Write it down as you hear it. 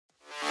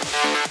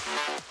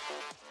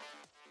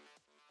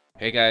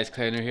Hey guys,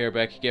 Clandor here,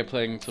 back again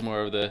playing some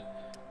more of the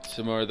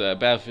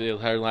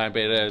Battlefield Hardline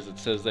beta, as it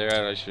says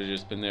there. I should have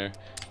just been there.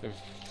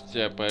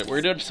 Yeah, but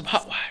we're doing some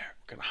hotwire.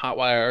 We're gonna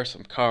hotwire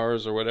some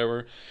cars or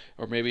whatever,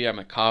 or maybe I'm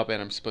a cop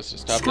and I'm supposed to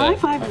stop Sky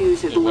that. 5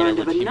 News has learned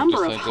of a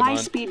number of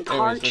high-speed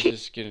car Anyways, let's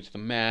just get into the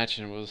match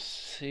and we'll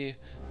see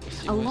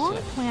A long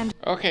what's up. planned.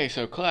 Okay,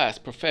 so class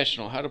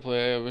professional, how to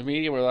play a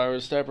medium or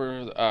large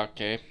stepper.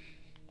 Okay,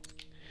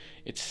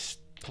 it's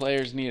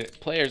players needed.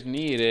 Players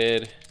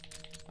needed.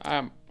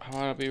 I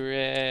wanna be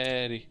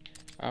ready.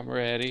 I'm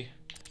ready.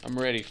 I'm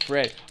ready,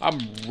 Fred. I'm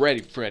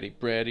ready,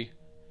 Freddy.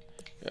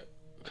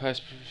 Class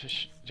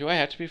professional. Do I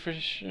have to be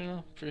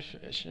professional?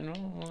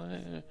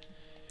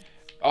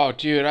 Oh,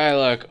 dude, I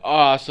look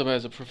awesome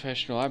as a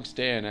professional. I'm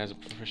staying as a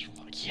professional.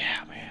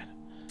 Yeah, man.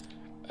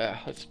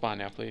 Let's spawn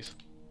now, please.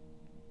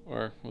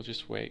 Or we'll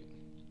just wait.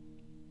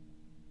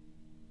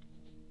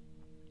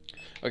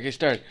 Okay,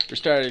 start. We're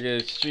starting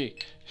at 3,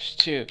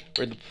 2.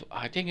 We're the.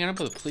 Dang it, I'm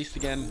with the police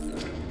again.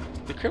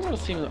 The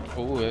criminals seem.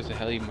 Oh, there's a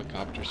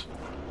helicopters.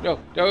 No,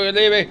 don't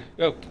leave me.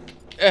 No.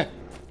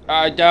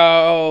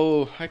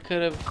 No. I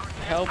could have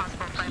helped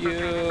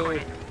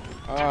you.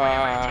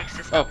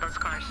 Oh.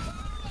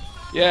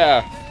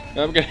 Yeah,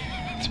 I'm gonna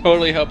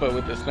totally help out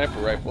with the sniper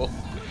rifle.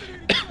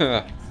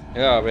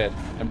 Oh man,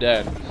 I'm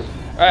dead.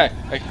 Alright.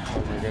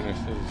 Oh my goodness.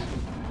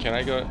 Can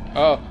I go?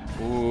 Oh.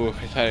 Ooh,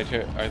 I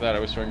thought I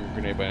was throwing a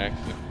grenade by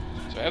accident.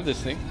 So I have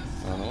this thing.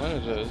 I don't know what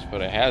it is,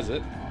 but it has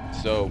it.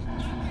 So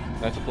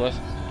that's a plus.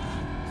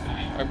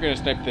 I'm gonna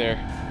snipe their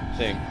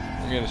thing.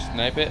 I'm gonna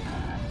snipe it.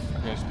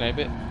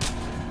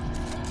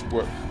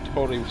 We're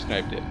totally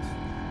sniped it.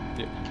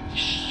 Yeah.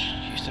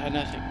 Shh, you saw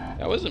nothing.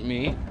 That wasn't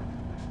me. It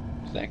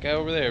was that guy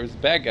over there. It was the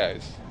bad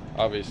guys,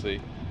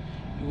 obviously.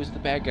 It was the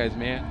bad guys,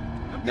 man.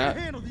 Not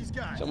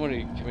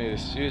somebody committed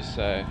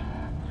suicide.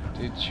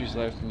 Dude, choose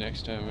life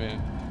next time, man.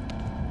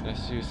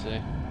 That's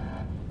suicide.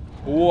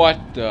 What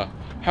the?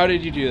 How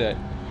did you do that?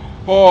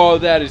 Oh,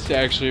 that is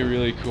actually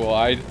really cool.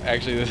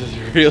 This is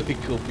a really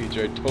cool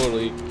feature. I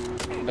totally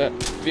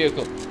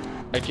vehicle.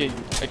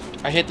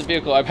 I hit the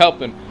vehicle. I'm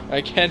helping.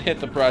 I can't hit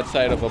the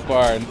broadside of a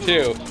barn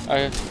too.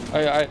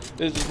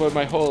 This is what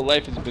my whole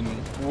life has been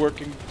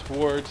working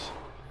towards.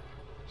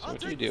 So what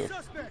do you do?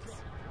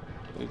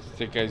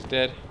 That guy's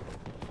dead.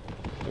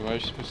 Am I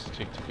supposed to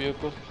take the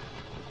vehicle?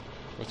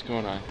 What's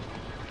going on?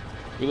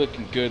 We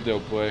looking good though,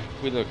 boy.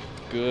 We look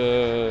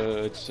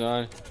good,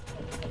 son.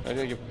 I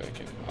gotta get back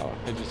in. Oh,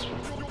 I just.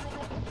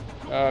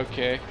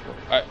 Okay.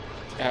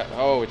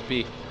 Oh, it's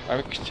B.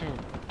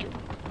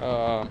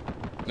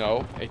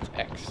 No, it's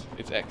X.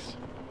 It's X.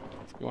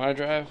 You want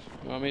to drive?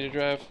 You want me to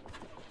drive?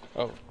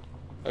 Oh,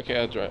 okay,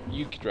 I'll drive.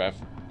 You can drive.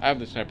 I have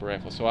the sniper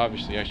rifle, so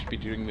obviously I should be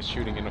doing the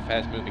shooting in a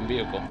fast-moving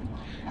vehicle.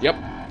 Yep,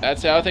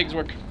 that's how things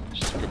work.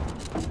 Just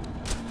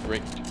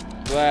break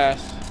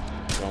glass.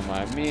 Don't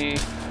mind me.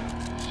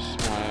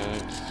 Just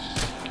want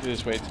to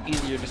this way. It's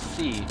easier to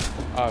see,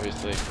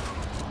 obviously.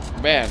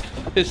 Man,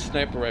 this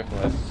sniper rifle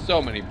has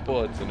so many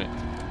bullets in it.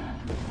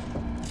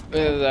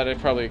 That it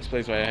probably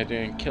explains why I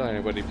didn't kill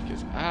anybody,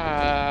 because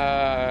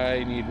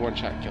I need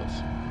one-shot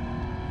kills.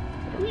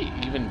 What are we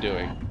even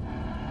doing?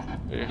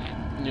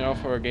 You know,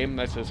 for a game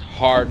that says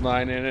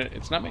Hardline in it,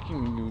 it's not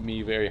making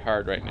me very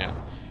hard right now.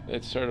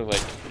 It's sort of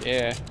like,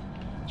 yeah,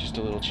 just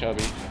a little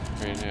chubby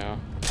right now.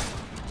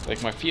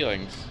 Like my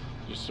feelings,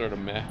 just sort of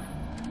meh.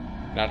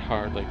 Not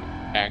hard, like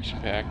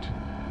action-packed.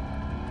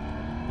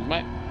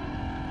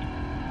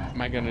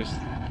 My gun is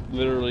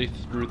literally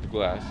through the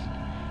glass,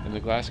 and the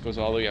glass goes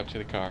all the way up to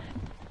the car.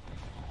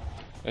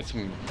 That's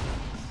some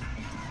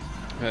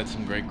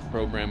great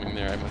programming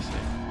there, I must say.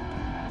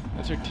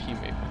 That's our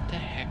teammate. What the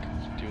heck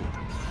is he doing?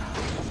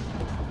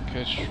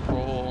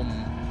 Control.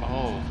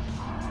 Oh,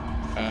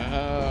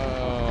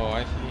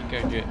 I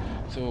think I get.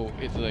 So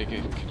it's like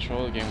a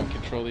control game. We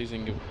control these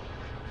and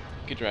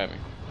get driving.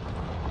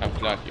 I'm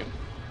not you.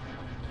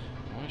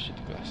 I want to shoot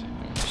the glass. I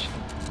want to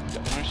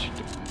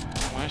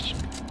shoot.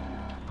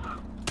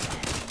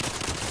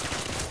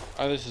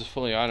 Oh, this is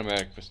fully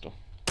automatic pistol.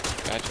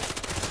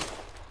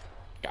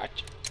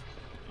 Gotcha.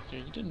 Are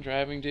you done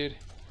driving, dude?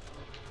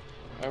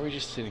 Why are we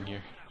just sitting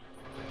here?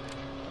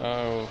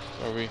 Oh,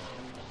 are we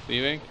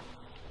leaving?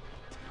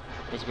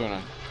 What's going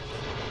on?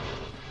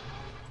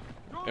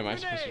 Am I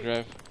supposed to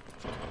drive?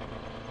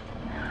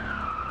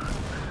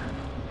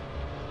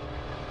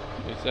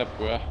 What's up,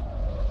 bruh?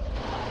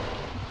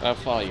 I'll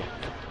follow you.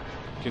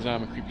 Because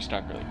I'm a creepy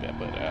stalker like that,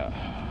 but,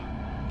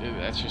 dude,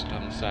 that's just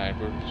on the side.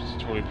 We're just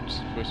totally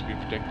supposed to be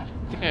protected. I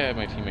think I have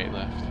my teammate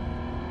left.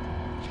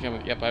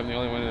 Yep, I'm the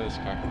only one in this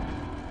car.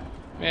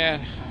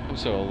 Man, I'm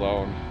so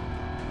alone.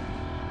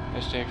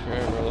 Hashtag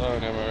forever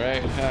alone, am I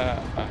right?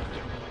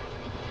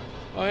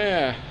 Oh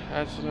yeah,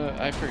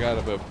 I forgot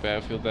about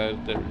Battlefield,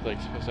 that they're like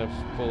supposed to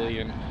have fully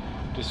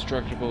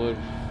indestructible.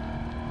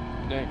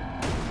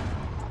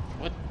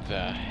 What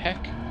the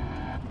heck?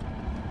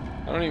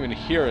 I don't even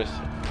hear us.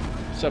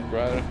 What's up,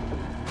 brother?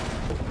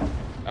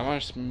 I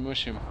want to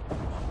smush him.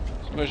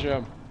 Smush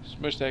him.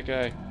 Smush that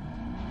guy.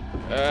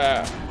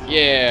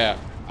 Yeah.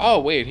 Oh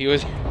wait, he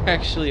was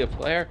actually a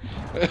player?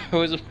 I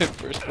wasn't my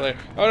first player.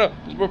 Oh no,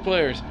 there's more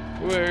players.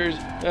 Where's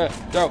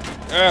no?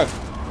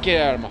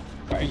 Get out of my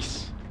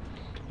face!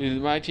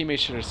 My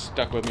teammates should have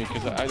stuck with me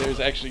because there's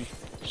actually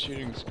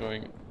shootings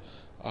going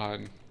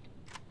on.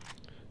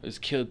 I was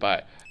killed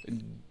by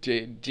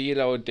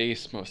Dilo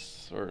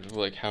Desmos, or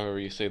like however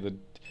you say the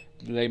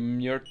Le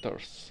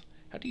Muertos.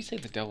 How do you say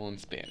the devil in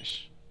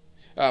Spanish?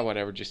 Ah,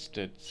 whatever. Just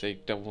say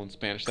devil in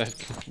Spanish. That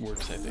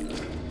works, I think.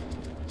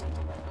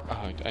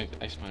 Oh,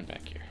 I spawned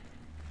back here.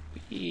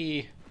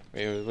 Whee!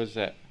 Wait, what's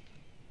that?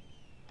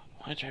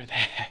 I want to drive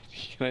that.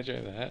 Can I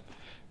drive that?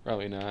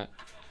 Probably not.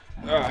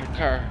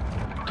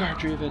 Car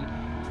driven.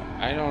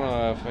 I don't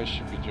know if I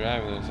should be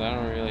driving this. I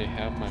don't really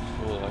have my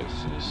full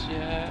license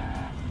yet.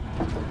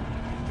 I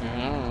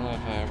don't know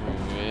if I ever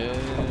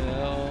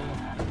will.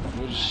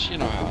 Which, you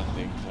know how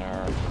things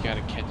are. You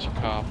gotta catch a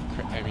cop.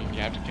 I mean,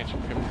 you have to catch a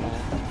criminal.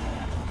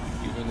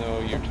 Even though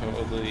you're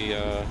totally,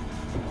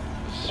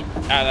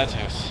 that's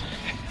house.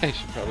 I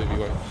should probably be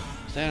going.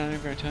 Is that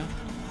underground tunnel?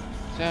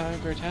 Is that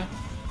underground tunnel?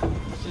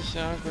 Is this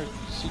an underground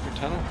secret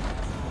tunnel?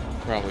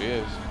 Probably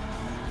is.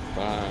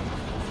 Fine.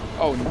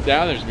 Oh,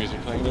 now there's music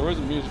playing. There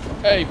wasn't music.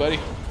 Hey, buddy.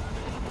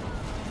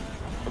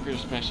 I'm gonna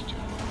smash into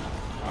it.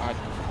 God,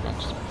 I'm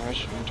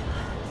smash into it.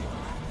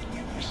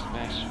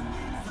 Smash.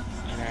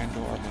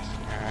 Clandor must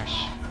smash.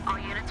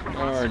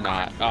 Or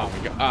not. Oh my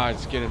god. Ah,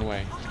 it's getting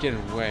away. It's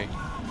getting away.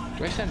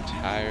 Do I sound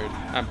tired?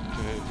 I'm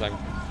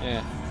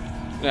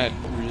not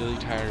really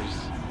tired.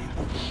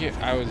 Here,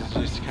 I was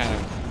just kind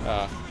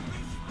of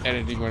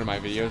editing one of my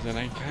videos and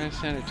I kind of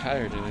sounded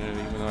tired in it,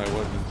 even though I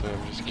wasn't. So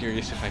I'm just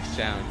curious if I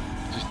sound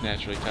just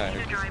naturally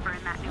tired. I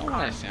don't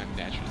want to sound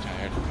naturally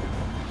tired.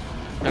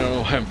 I don't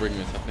know why I'm bringing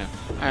this up now.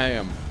 I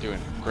am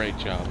doing a great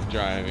job of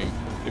driving,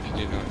 if you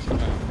didn't notice.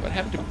 What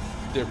happened to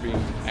there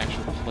being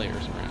actual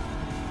players around?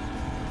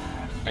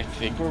 I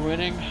think we're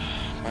winning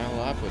by a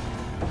lot, but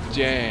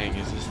dang,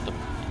 is this the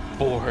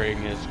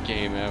boringest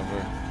game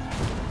ever.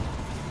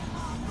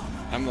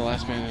 I'm the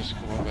last man in the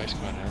squad by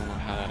squad. I don't know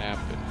how that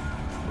happened.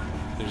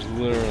 There's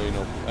literally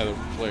no other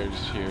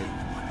players here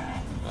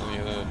on the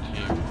other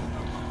team.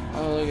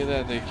 Oh, look at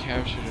that. They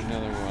captured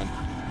another one.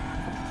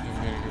 I'm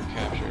gonna go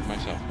capture it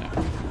myself now.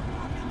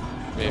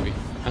 Maybe.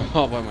 I'm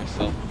all by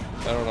myself.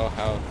 I don't know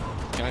how.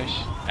 Can I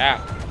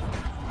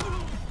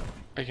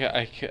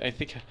I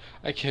think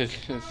I can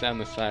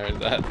sound the sirens.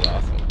 That's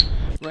awesome.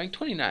 Rank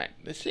 29.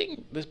 This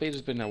beta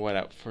has been what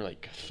out for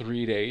like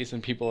 3 days,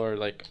 and people are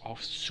like all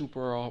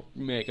super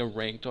mega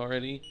ranked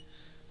already.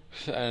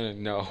 I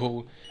don't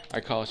know. I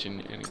call it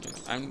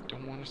shenanigans. I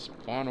don't want to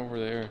spawn over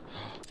there.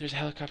 There's a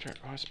helicopter.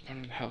 I want to spawn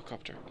on the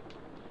helicopter.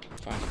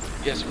 Fine.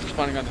 Yes, we're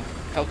spawning on the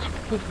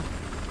helicopter.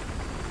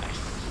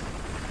 Nice.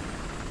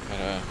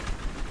 But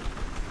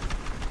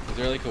is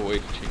there like a way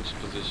to change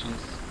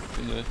positions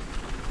in the?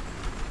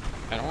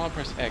 I don't want to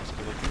press X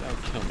because I think that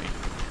would kill me.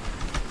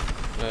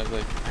 But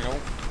like, I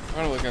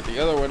want to look at the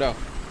other window.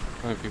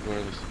 How many people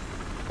are this?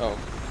 Oh,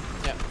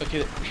 yeah. Okay,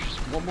 there's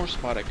one more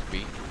spot I could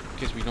be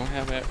because we don't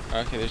have it.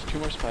 Okay, there's 2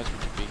 more spots we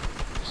could be.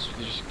 So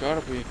there's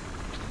gotta be.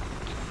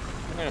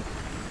 I'm gonna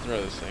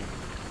throw this thing.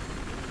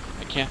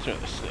 I can't throw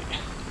this thing.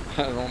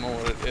 I don't know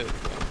what it is.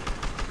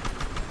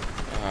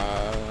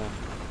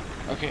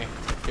 Okay,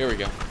 here we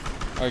go.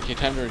 Okay,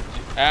 time to.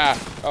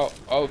 Oh,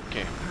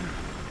 okay.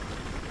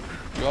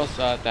 You all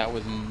saw that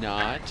was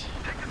not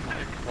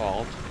my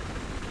fault.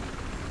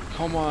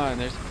 Come on,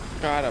 there's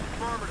got a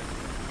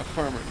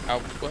farmer.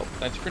 Oh, well,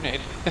 that's a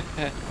grenade.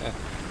 There's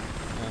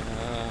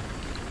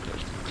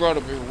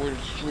gotta be a way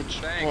to switch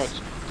spots,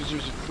 because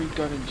there's a free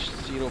gun in the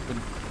seat open.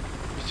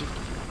 There's a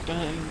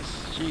gun in the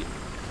seat.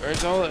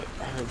 Where's all it?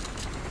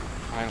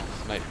 Final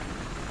snipe.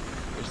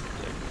 Where's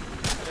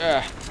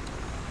the...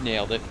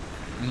 Nailed it.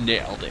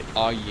 Nailed it.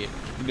 Oh yeah.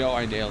 No,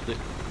 I nailed it.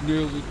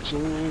 Nailed it,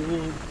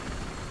 John.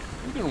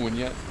 We're gonna win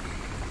yet.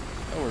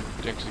 Oh, we're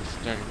actually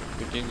starting.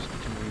 The game is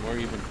becoming more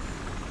even.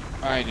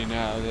 I do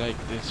not like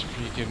this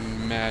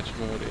freaking match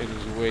mode. It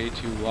is way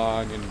too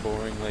long and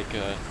boring, like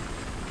the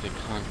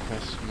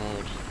conquest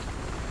mode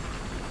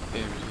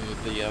in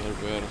the other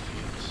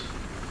battlefields.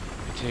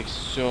 It takes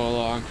so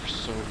long for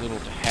so little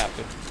to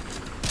happen.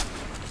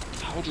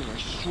 How do I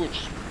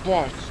switch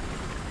spots?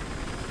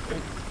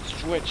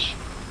 Switch.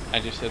 I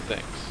just said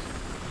thanks.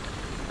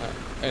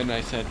 And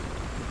I said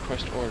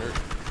request order.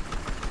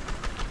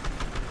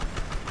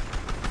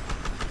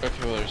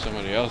 Okay, well there's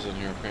somebody else in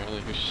here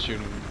apparently who's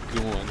shooting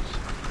guns.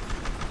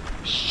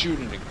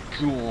 Shooting a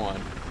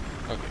gun.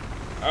 Okay.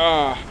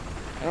 I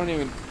don't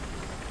even...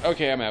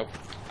 Okay, I'm out.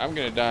 I'm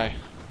gonna die.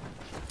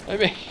 I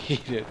made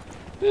it.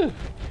 You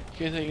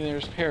guys think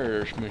there's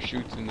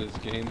parachutes in this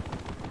game?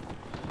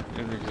 I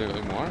didn't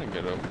exactly want to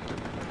get up.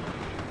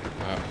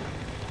 Wow.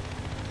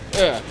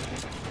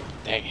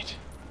 Dang it.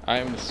 I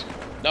am the...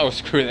 No,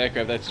 screw that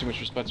crap. That's too much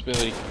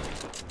responsibility.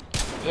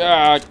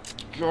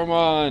 Come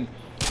on.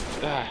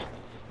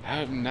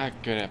 I'm not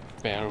good at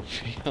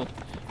Battlefield.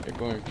 They're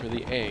going for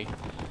the A.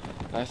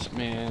 Last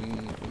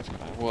man.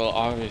 Well,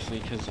 obviously,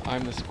 because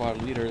I'm the squad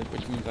leader,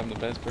 which means I'm the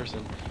best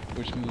person,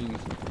 which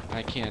means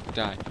I can't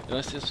die.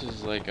 Unless this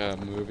was like a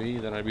movie,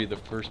 then I'd be the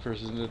first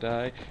person to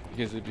die,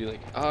 because it'd be like,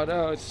 oh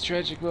no, it's a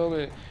tragic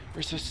moment.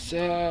 We're so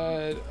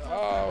sad.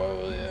 Oh, what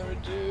will they ever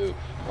do?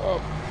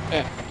 Oh,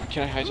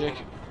 can I hijack?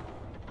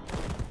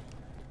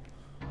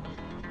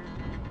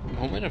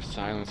 Moment of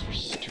silence for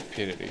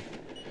stupidity.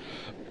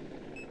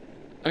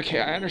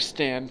 Okay, I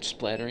understand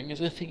splattering is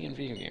a thing in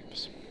video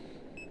games.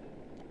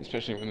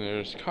 Especially when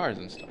there's cars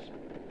and stuff.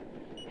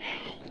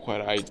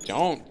 What I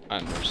don't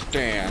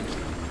understand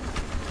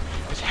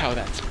is how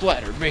that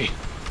splattered me.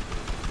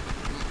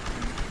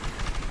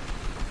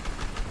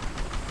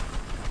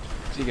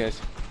 See you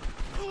guys.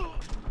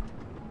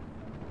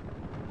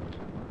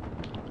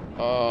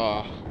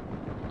 I'm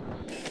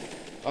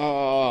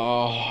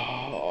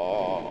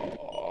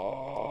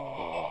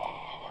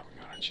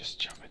gonna just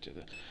jump into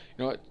the. You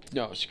know what?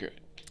 No, screw it.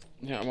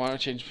 Yeah, I want to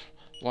change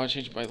my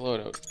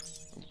loadout.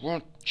 I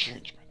want to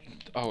change my.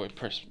 Oh, wait,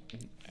 press.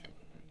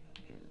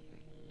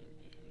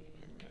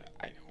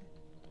 I know.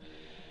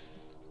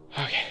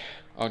 Okay.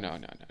 Oh no.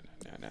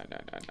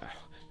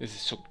 This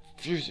is so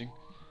confusing.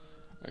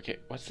 Okay,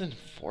 what's the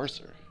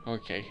enforcer?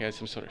 Okay, he has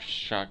some sort of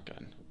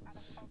shotgun.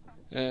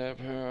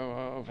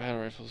 Battle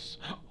rifles.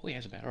 Oh, he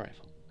has a battle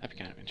rifle. That'd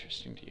be kind of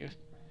interesting to use.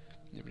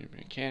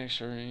 Mechanics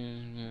or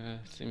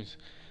seems.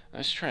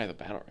 Let's try the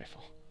battle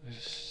rifle.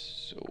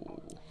 So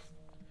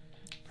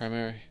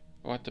primary.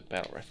 I want the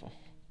battle rifle.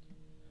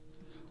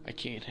 I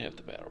can't have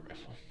the battle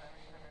rifle.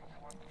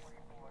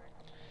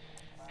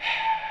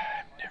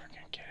 I'm never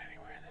gonna get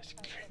anywhere in this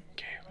freaking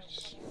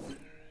game.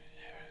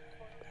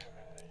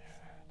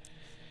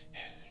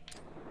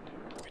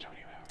 We don't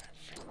even have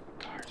freaking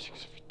cars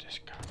except for this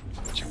car.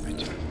 Jump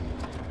into it.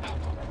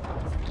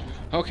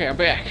 Okay, I'm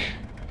back.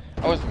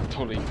 I wasn't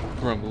totally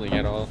grumbling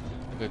at all.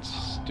 That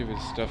stupid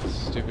stuff is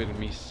stupid and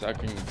me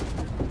sucking.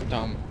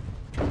 Dumb.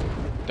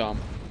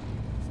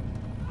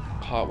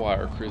 Hot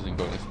wire cruising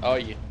bonus. Oh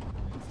yeah.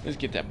 Let's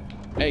get that.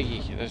 Hey,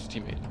 yeah, that's a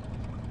teammate.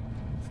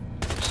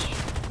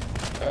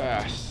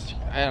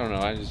 I don't know.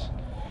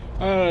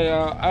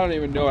 I don't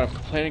even know what I'm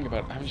complaining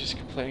about. I'm just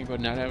complaining about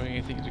not having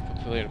anything to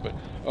complain about.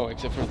 Oh,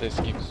 except for this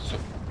game is so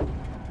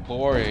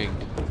boring.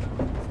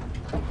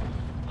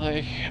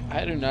 Like,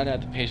 I do not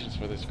have the patience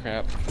for this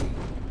crap.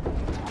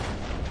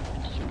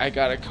 I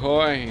got a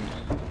coin.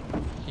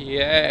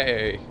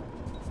 Yay.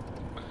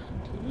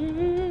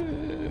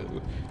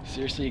 Ooh.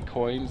 Seriously, a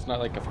coin's not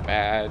like a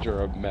badge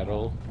or a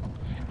medal.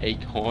 A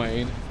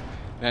coin.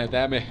 That's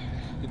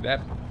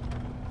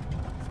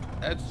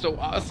so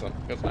awesome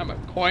because I'm a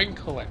coin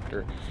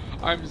collector.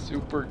 I'm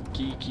super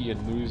geeky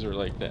and loser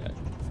like that.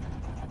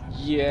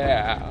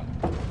 Yeah.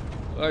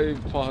 I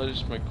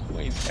polish my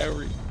coins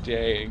every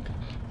day and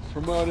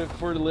promote it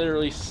for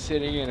literally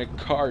sitting in a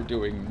car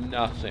doing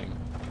nothing.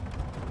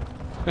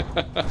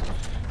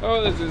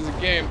 Oh, this is a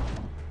game.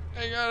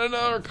 I got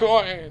another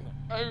coin.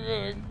 I'm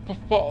gonna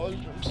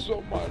polish them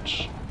so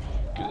much.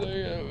 Cause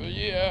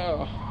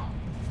yeah.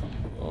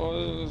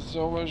 Oh, this is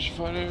so much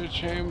fun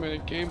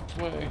entertainment,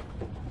 gameplay.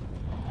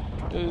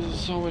 There's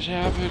so much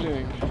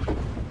happening.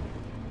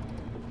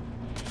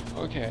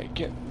 Okay,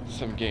 get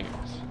some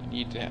games. You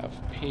need to have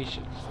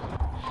patience.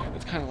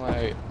 It's kind of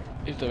like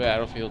if the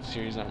Battlefield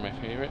series aren't my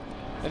favorite.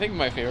 I think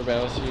my favorite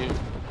Battlefield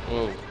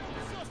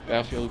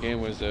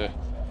game was the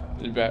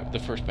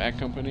first Bad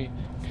Company,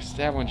 because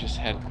that one just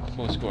had the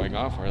most going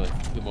on for,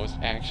 like the most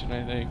action.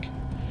 I think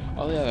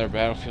all the other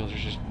Battlefields are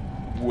just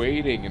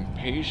waiting and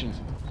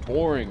patience,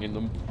 boring, and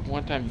the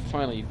one time you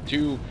finally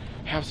do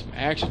have some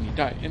action, you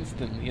die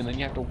instantly, and then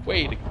you have to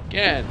wait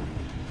again.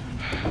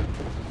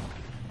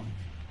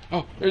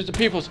 Oh, there's the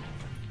peoples.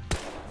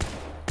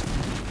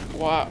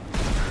 Wow.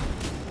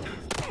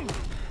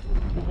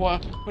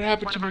 What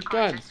happened to my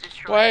gun?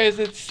 Why is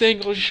it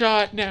single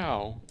shot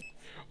now?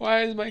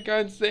 Why is my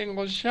gun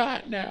single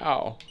shot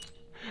now?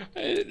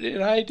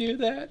 Did I do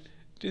that?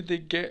 Did the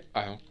game?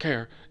 I don't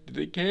care. Did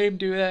the game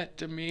do that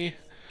to me?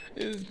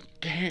 This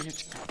game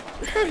is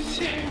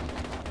crazy.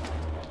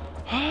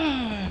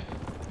 Damn.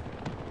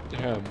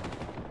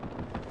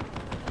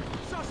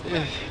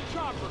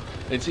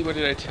 And see, what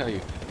did I tell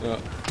you?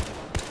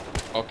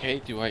 Okay,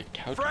 do I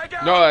couch?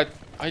 No,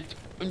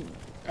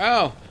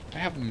 oh, I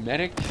have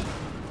medics.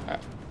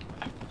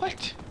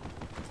 What?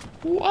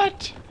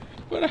 What?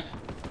 What?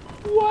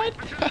 What?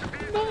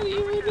 I'm not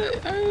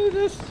even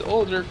a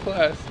soldier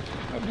class.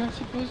 I'm not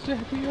supposed to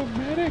be a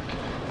medic.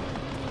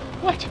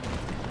 What?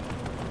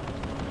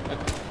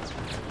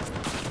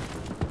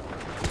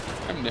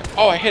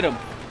 Oh, I hit him.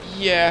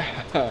 Yeah,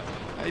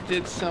 I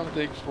did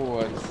something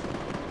for once.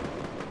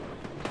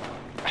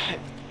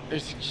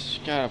 There's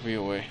just gotta be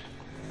a way.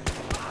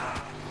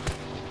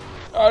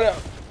 Oh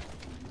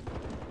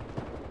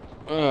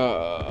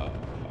no.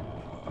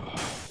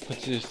 But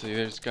seriously,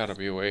 there's gotta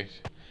be a way.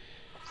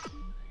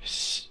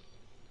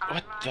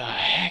 What the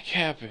heck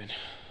happened?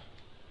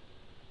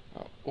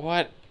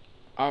 What?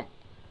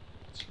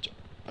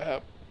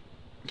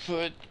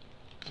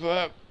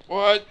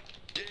 What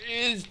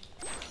is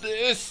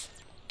this?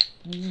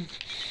 What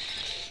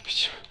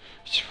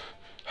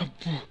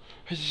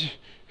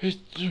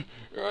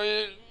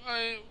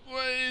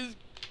is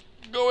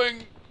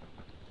going?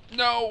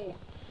 No!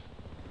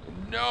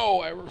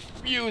 No, I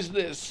refuse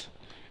this.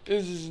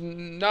 This is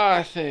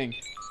nothing.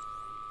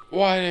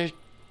 Why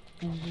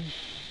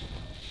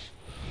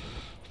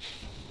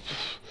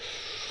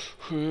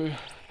did...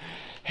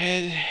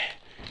 Head...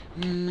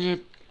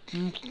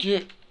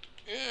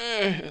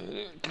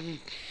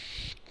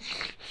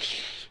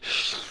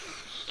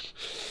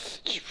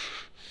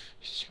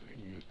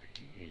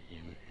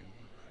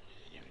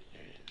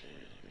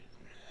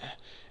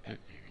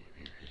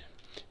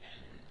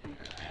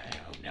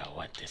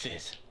 This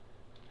is.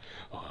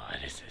 What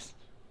is this?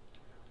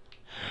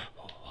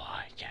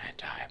 Why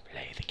can't I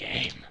play the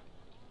game?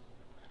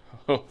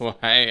 Why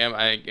am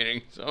I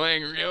getting so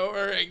angry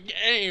over a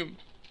game?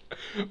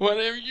 What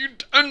have you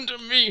done to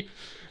me?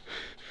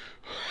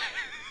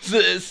 What is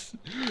this?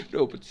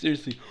 No, but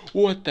seriously,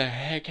 what the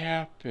heck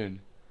happened?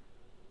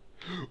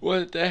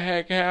 What the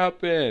heck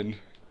happened?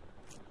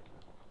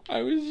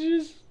 I was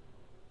just...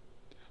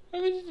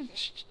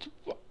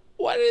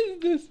 What is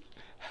this?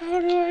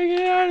 How do I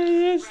get out of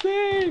this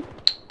thing?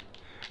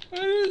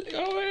 What is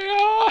going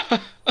on?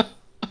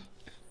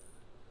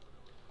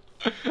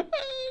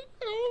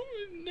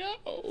 Oh no.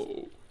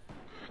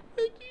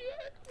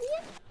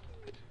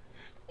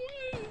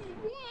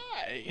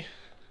 Why?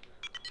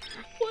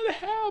 What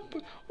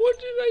happened? What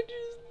did I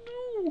just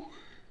do?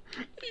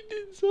 I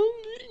did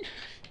something.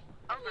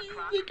 I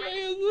think I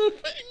have the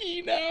thingy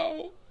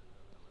now.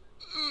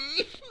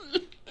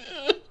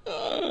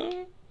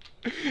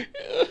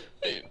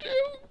 I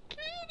don't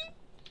get it.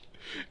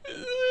 This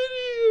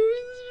video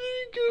has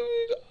been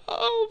going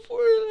on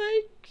for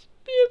like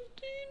 15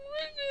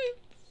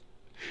 minutes.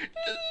 And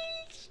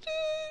there's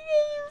still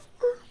another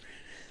 4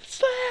 minutes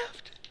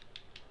left.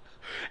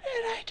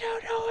 And I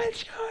don't know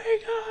what's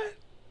going on.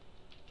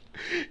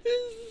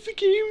 This is the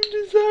game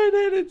design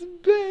at its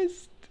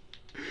best.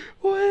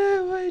 What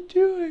am I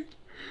doing?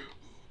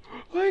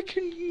 I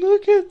can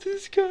look at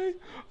this guy.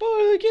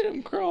 Oh, look at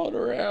him crawling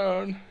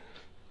around.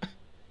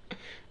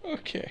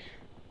 Okay,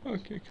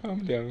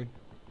 calm down.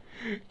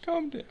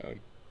 Calm down.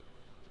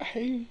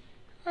 I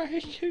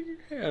can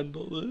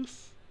handle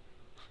this.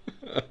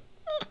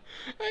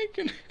 I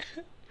can.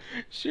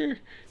 Sure,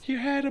 you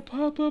had a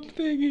pop-up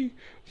thingy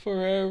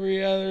for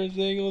every other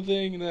single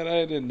thing that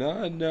I did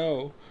not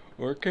know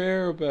or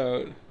care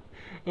about.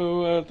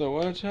 Oh, at the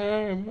one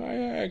time I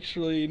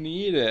actually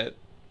need it,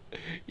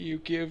 you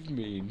give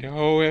me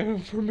no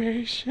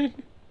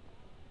information.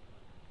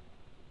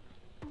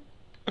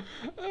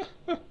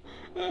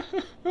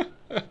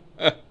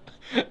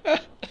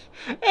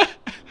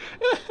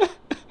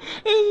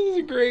 This is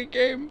a great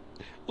game.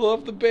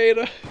 Love the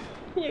beta.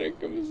 When it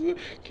comes to,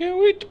 can't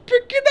wait to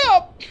pick it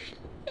up.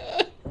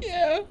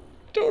 Yeah,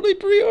 totally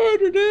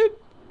pre-ordered it.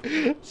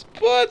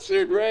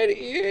 Sponsored, right?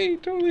 EA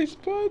totally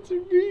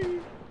sponsored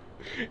me.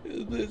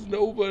 There's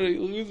nobody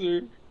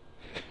loser.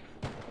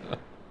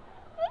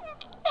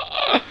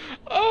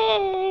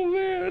 Oh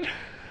man,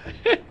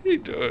 I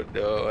don't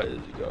know what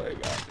is going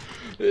on.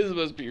 This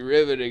must be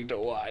riveting to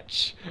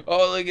watch.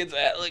 Oh, look at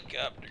that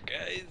helicopter,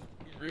 guys.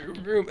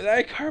 Vroom.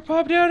 That car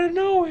popped out of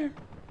nowhere.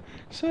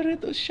 So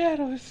did those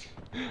shadows.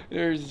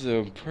 There's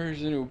a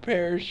person who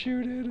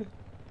parachuted.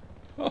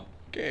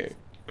 Okay.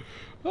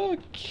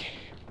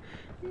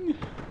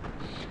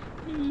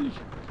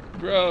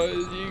 Bro,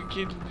 you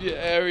can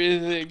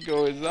everything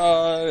goes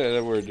on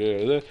and we're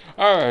doing this.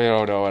 I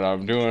don't know what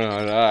I'm doing,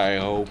 and I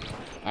hope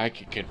I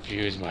can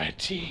confuse my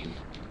team.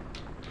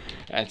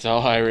 That's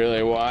all I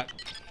really want.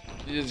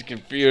 Just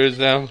confuse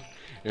them.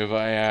 If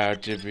I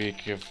have to be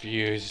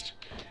confused,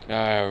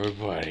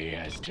 everybody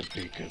has to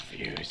be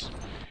confused.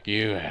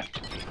 You have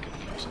to be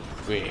confused.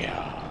 We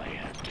all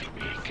have to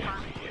be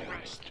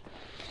confused.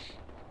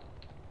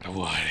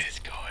 What is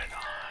going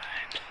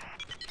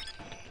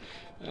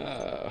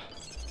on?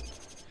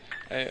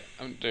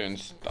 I'm doing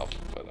stuff,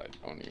 but I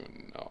don't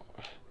even know.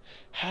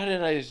 How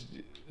did I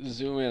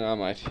zoom in on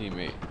my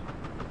teammate?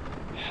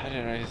 How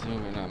did I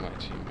zoom in on my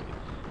teammate?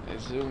 I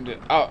zoomed in.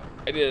 Oh,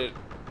 I did it.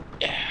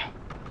 Yeah.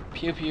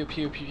 Pew, pew,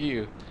 pew, pew,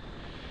 pew.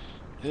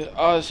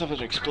 All this stuff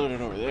has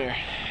exploded over there.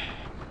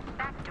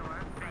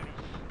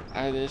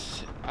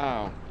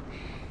 Oh.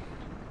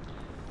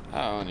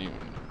 I don't even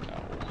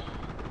know.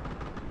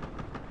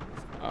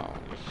 Oh,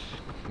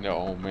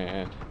 no,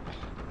 man.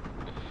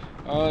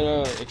 Oh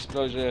no,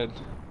 explosion.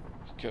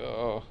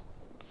 Go.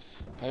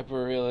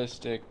 Hyper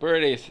realistic.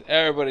 Birdies.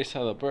 Everybody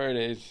saw the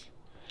birdies.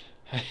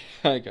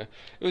 It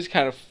was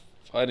kind of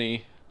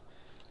funny.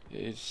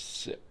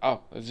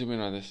 Oh, let's zoom in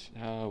on this.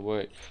 Oh,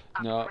 wait.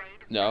 No.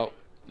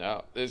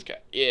 This guy.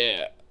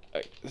 Yeah.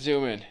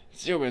 Zoom in.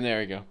 There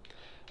we go.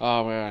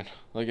 Oh, man.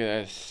 Look at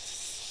that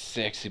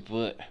sexy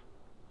butt.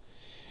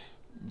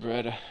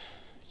 Brother,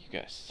 you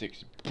got a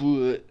sexy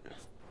butt.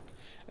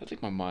 I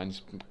think my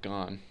mind's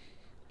gone.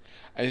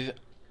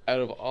 Out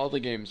of all the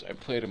games I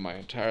played in my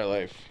entire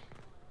life,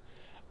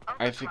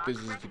 I think this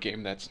is the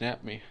game that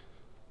snapped me.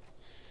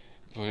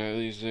 But at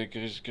least I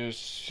just got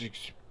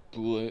 6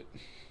 bullet.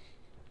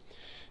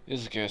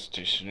 This gas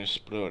station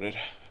exploded.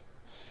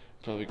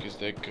 Probably because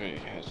that guy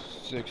has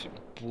sexy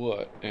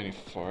butt and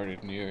he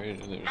farted near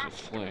it and there was a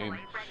flame.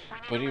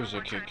 But he was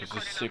okay because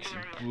his sexy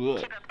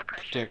butt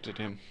protected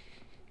him.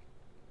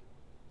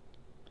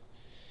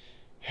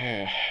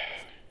 I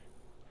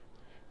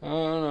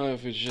don't know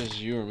if it's just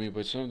you or me,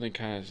 but something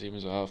kind of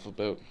seems off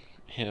about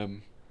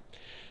him.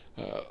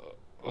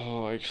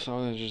 Like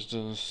something just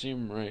doesn't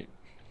seem right.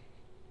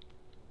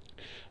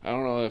 I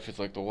don't know if it's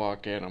like the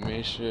walk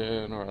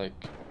animation or like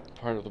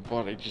part of the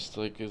body just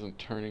like isn't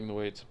turning the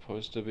way it's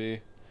supposed to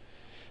be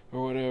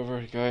or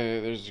whatever.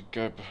 There's a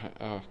guy behind.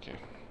 Oh, okay.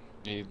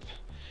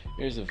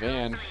 Here's a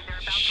van.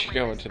 Should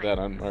go into that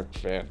unmarked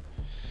van.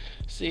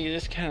 See,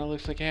 this kind of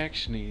looks like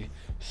actiony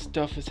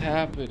stuff is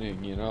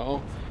happening, you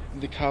know?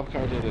 The cop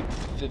car did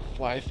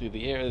fly through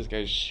the air. This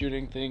guy's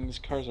shooting things.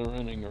 Cars are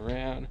running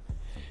around.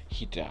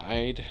 He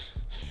died.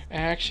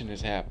 Action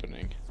is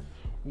happening.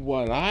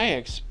 What I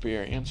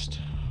experienced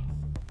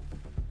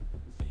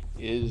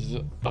is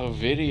a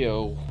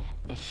video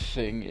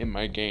thing in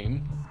my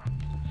game.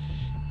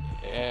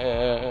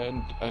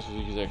 And I see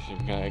the exact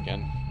same guy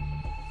again.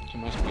 He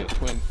must be a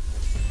twin.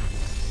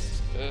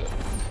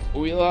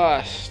 We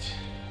lost.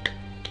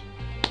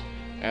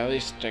 At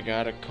least I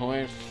got a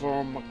coin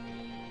from a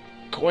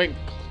coin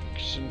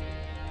collection.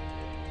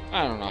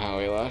 I don't know how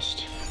we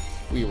lost.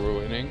 We were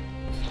winning.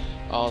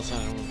 All of a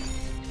sudden,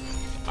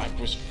 I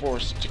was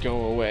forced to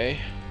go away.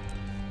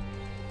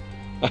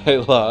 I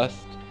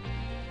lost.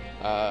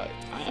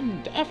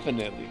 I'm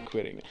definitely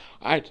quitting.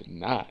 I did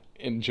not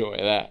enjoy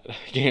that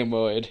game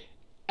mode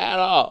at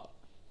all.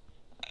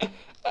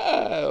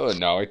 Oh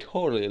no, I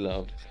totally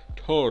loved.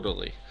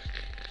 Totally.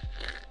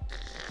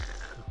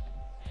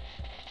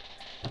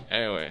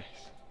 Anyways,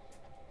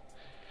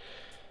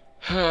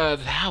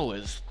 that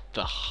was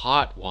the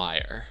Hot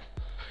Wire.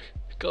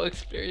 Go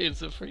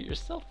experience it for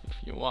yourself if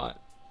you want.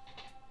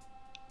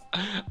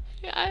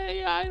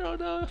 I don't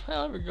know if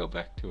I'll ever go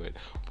back to it,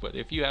 but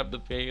if you have the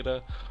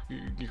beta,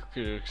 you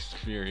can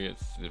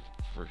experience it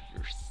for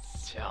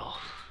yourself.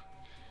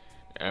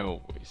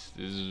 Anyways,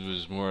 this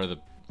was more of the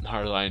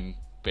Hardline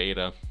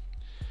beta.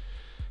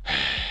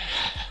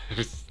 I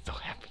was so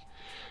happy.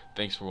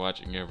 Thanks for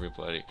watching,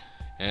 everybody.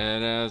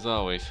 And as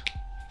always,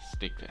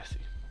 stay classy.